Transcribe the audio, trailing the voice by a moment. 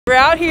We're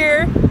out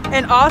here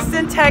in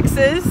Austin,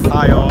 Texas.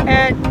 Hi, y'all.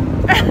 At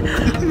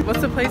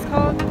what's the place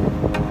called?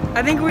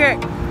 I think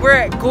we're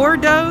at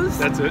Gourdough's.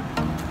 That's it.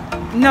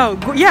 No,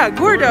 yeah,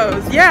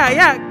 Gourdough's.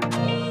 Yeah.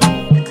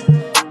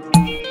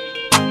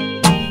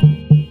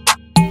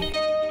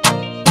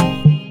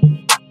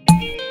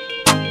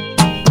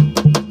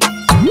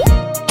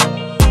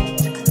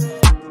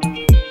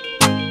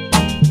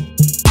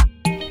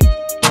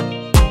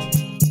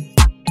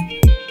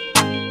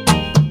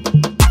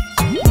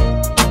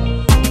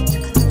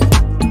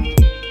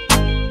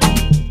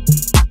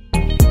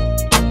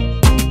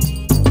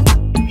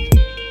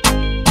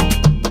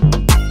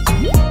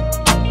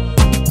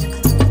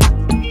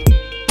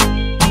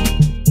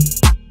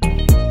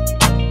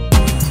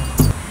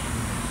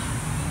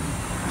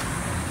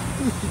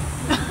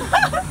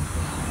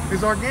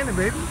 It's organic,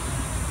 baby.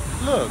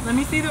 Look. Let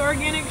me see the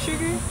organic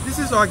sugar. This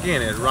is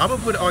organic. Robert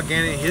put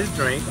organic in his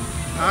drink.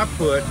 I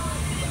put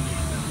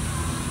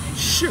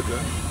sugar.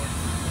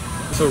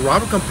 So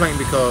Robert complained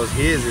because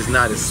his is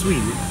not as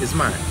sweet as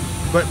mine.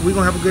 But we're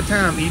gonna have a good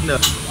time eating a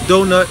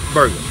donut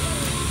burger.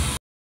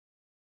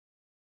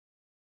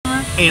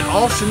 In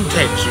Austin,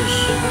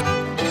 Texas.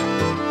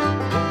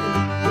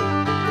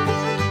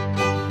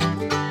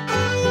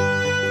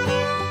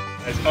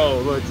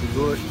 Oh, look, it's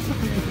good.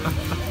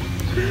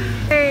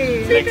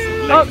 Hey.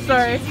 Oh,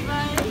 sorry. I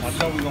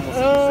thought we were gonna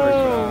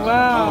Oh,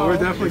 wow. Oh, we're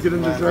definitely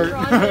getting dessert.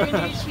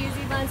 Cheesy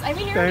buns. I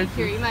mean, you're already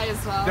here. You might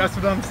as well. That's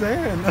what I'm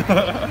saying.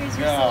 Here's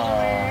your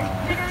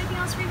silverware. Did I got anything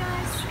else for you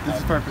guys? This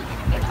is perfect.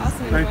 Okay,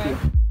 awesome. Thank you.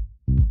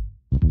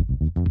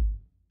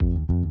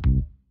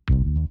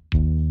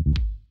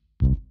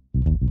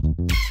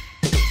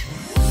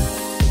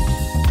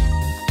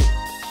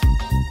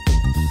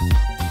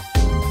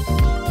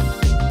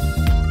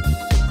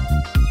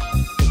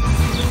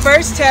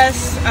 First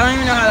test. I don't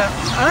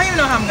even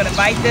know how I'm gonna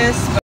bite this.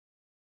 But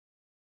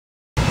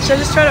should I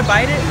just try to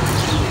bite it?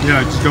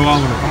 Yeah, just go all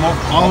in it. Come on,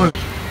 all in it.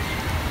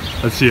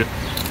 Let's see it.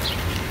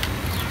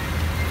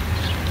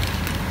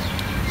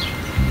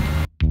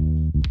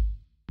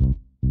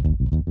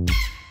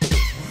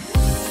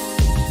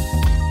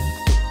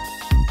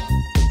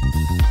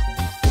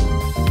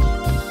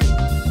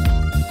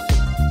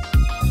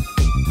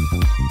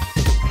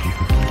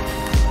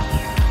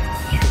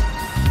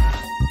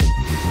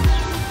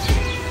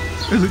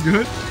 Is it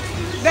good?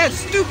 That's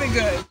stupid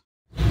good.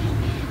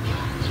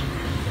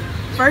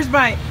 First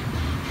bite.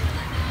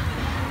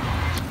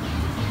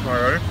 All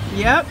right.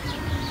 Yep.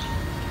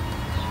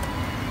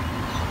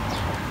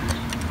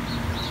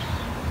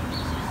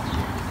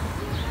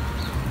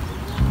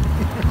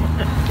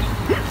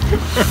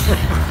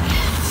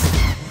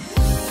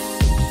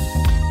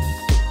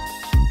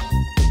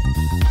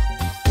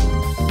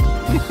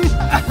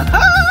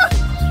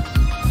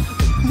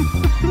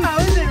 How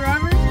is it,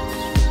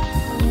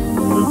 Robert?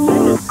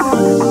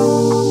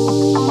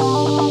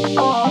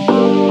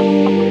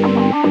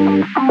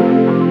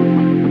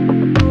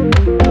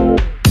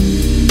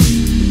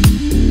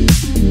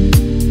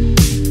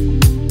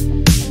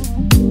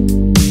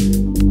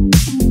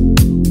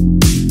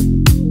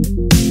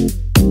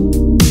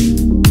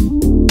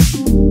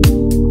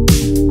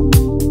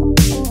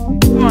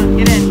 Come on,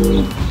 get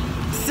in.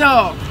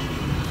 So,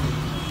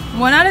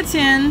 1 out of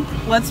 10.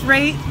 Let's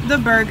rate the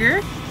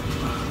burger.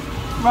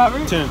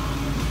 Robert? 10.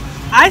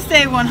 I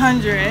say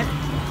 100.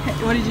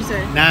 What did you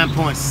say?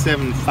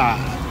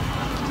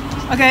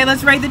 9.75. Okay,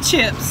 let's rate the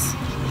chips.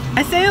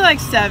 I say like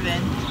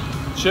 7.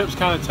 Chips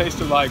kind of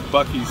tasted like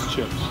Bucky's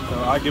chips, so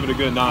I give it a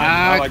good 9.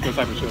 I like those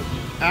type of chips.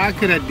 I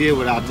could have did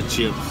without the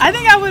chips. I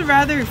think I would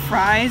rather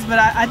fries, but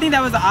I think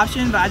that was an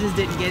option, but I just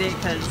didn't get it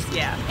because,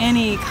 yeah.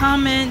 Any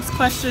comments,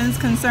 questions,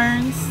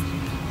 concerns?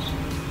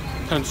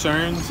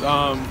 Concerns?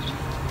 I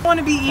want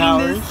to be eating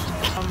Calories?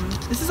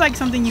 this. This is like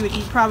something you would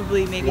eat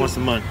probably maybe Once a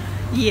month.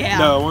 Yeah.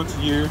 No, once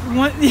a year.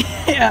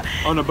 Yeah.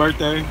 On a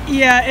birthday.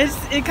 Yeah,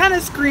 it kind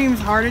of screams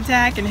heart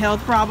attack and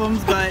health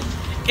problems, but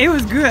it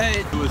was good.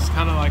 It was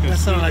kind of like a That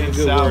sweet sounds like a and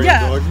good sour word,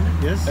 Yeah. George.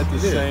 Yes. at the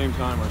it is. same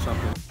time or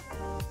something.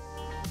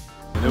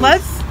 It was-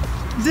 Let's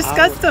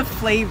discuss the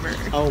flavor.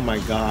 Oh my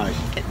gosh.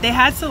 They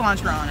had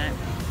cilantro on it,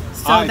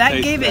 so I that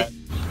taste gave that. it.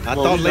 I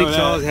Well, thought we know Lake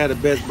Charles that. had the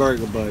best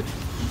burger, but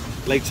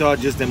Lake Charles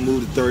just didn't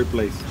move to 3rd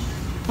place.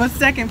 What's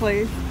second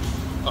place?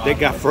 They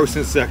got 1st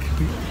and 2nd.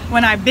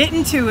 When I bit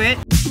into it,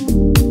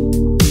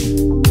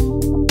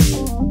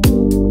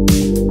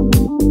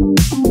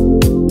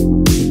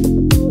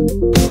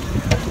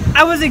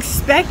 I was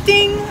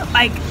expecting,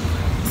 like,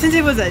 since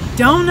it was a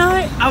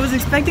donut, I was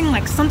expecting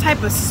like some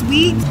type of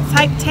sweet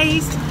type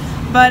taste,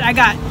 but I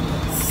got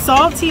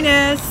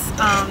saltiness.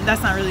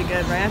 That's not really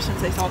good, right? I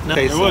shouldn't say salty. No.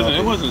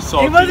 It wasn't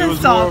salty. It wasn't was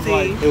salty.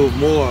 More of like, It was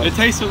more. it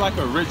tasted like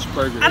a rich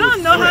burger. I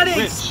don't know how to It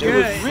was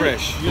explain.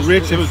 fresh. Just-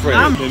 Rich it and was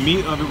fresh. The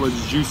meat of it was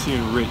juicy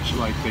and rich.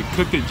 Like they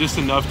cooked it just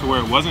enough to where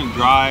it wasn't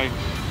dry,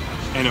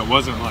 and it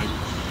wasn't like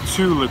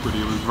too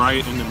liquidy. It was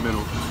right in the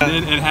middle.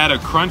 And it had a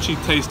crunchy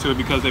taste to it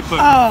because they put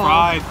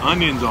fried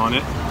onions on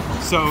it.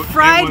 So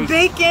fried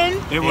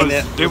bacon. It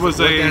was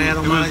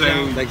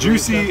a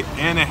juicy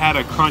and it had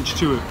a crunch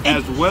to it,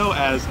 as well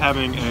as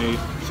having a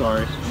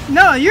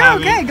No, you're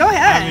okay. Go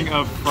ahead. Having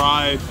a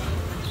fried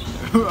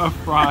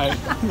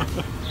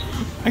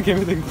I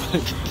can't even think of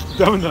like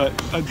donut.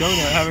 A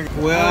donut having.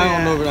 Well, I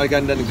don't know if I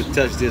got nothing to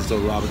touch this though,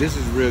 Robert. This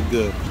is real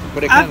good.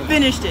 But I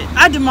finished it.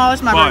 I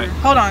demolished my burger.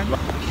 Hold on.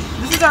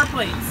 This is our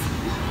plates.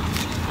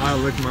 I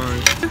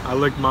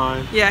licked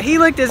mine. Yeah, he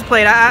licked his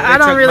plate. I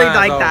don't really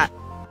like that.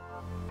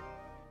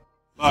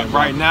 But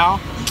right now,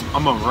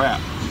 I'm gonna rap.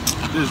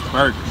 This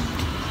burger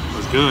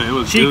was good. It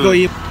was Chico,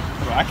 good.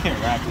 I can't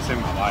rap this in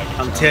my life.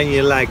 I'm telling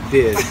you like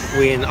this.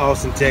 We're in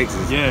Austin,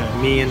 Texas. Yeah.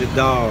 Me and the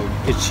dog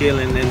are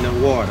chilling in the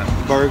water.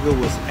 Burger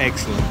was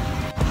excellent.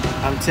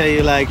 I'm telling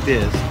you like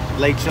this.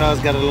 Lake Charles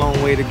got a long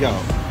way to go.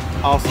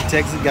 Austin,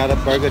 Texas got a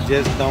burger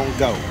just don't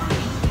go.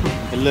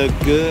 It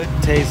looked good,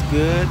 tastes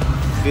good,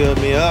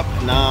 filled me up.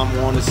 Now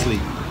I'm wanting to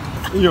sleep.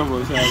 You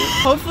almost had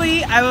it.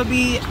 Hopefully, I will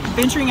be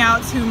venturing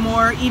out to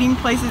more eating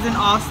places in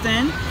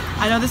Austin.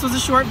 I know this was a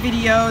short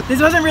video.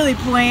 This wasn't really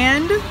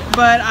planned,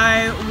 but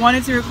I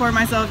wanted to record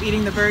myself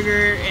eating the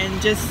burger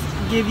and just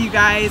give you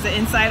guys an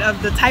insight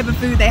of the type of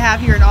food they have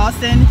here in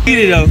Austin. Eat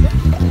it up.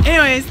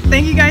 Anyways,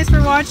 thank you guys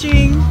for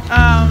watching.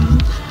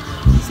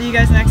 See you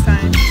guys next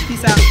time.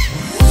 Peace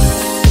out.